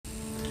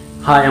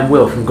Hi, I'm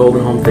Will from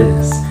Golden Home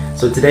Fitness.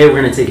 So today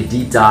we're going to take a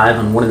deep dive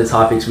on one of the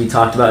topics we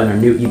talked about in our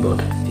new ebook,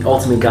 The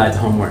Ultimate Guide to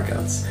Home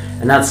Workouts.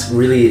 And that's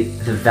really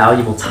the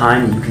valuable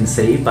time you can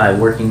save by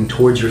working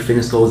towards your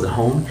fitness goals at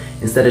home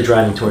instead of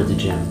driving towards the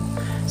gym.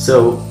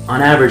 So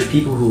on average,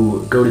 people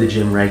who go to the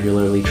gym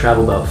regularly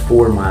travel about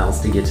 4 miles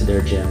to get to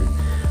their gym,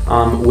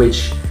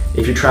 which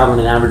if you're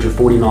traveling an average of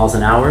 40 miles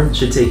an hour,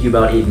 should take you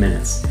about 8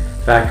 minutes.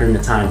 Factor in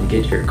the time to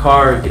get to your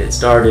car, get it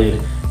started,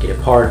 get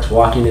it parked,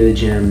 walk into the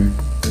gym,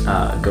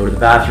 go to the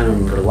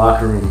bathroom, go to the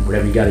locker room,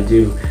 whatever you got to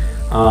do.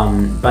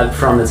 But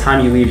from the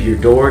time you leave your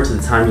door to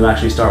the time you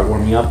actually start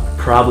warming up,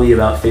 probably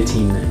about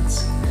 15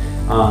 minutes.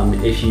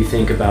 If you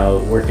think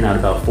about working out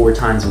about 4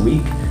 times a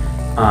week,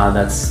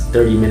 that's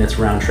 30 minutes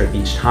round trip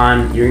each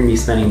time. You're going to be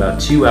spending about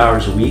 2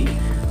 hours a week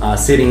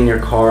sitting in your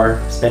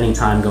car, spending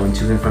time going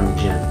to and from the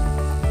gym.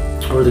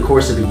 Over the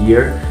course of a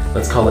year,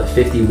 let's call it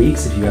 50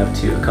 weeks if you have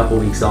a couple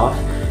weeks off,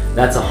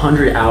 that's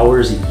 100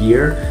 hours a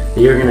year that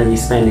you're going to be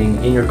spending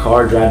in your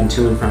car driving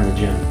to and from the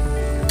gym.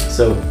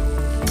 So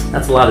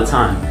that's a lot of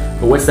time,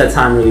 but what's that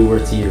time really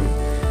worth to you?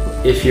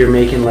 If you're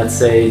making, let's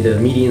say, the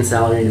median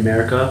salary in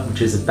America,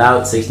 which is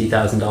about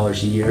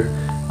 $60,000 a year,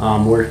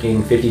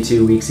 working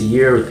 52 weeks a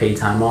year with paid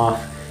time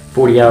off,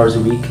 40 hours a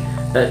week,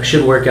 that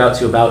should work out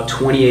to about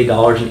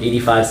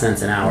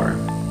 $28.85 an hour.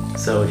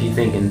 So if you're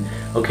thinking,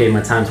 okay,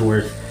 my time's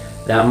worth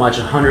that much,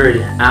 100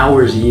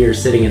 hours a year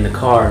sitting in the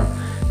car,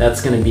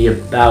 that's going to be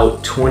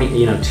about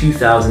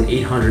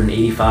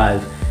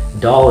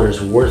 $2,885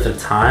 worth of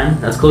time.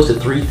 That's close to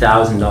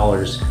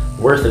 $3,000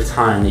 worth of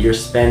time that you're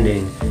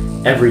spending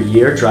every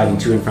year driving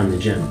to and from the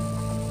gym.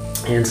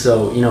 And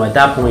so, at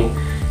that point,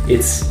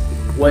 it's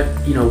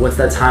what's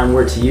that time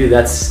worth to you?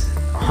 That's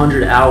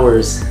 100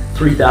 hours,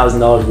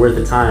 $3,000 worth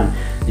of time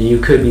that you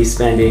could be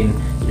spending,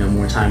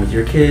 more time with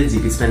your kids.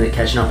 You could spend it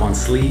catching up on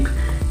sleep.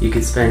 You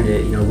could spend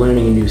it,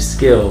 learning a new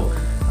skill,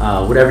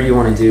 whatever you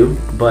want to do.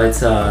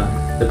 But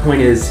the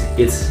point is,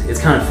 it's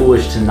kind of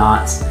foolish to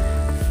not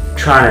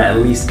try to at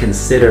least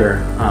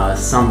consider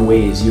some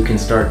ways you can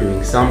start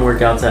doing some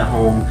workouts at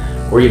home,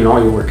 or even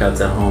all your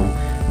workouts at home.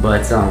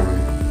 But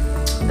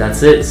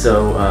that's it.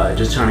 So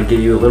just trying to give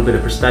you a little bit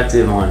of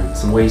perspective on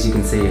some ways you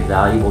can save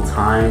valuable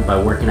time by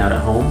working out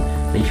at home.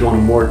 And if you want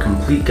a more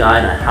complete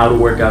guide on how to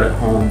work out at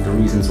home, the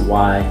reasons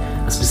why,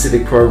 a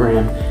specific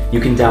program, you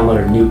can download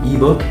our new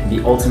ebook,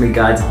 The Ultimate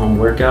Guide to Home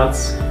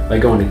Workouts, by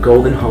going to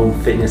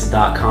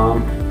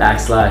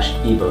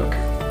goldenhomefitness.com/ebook.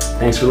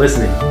 Thanks for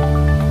listening.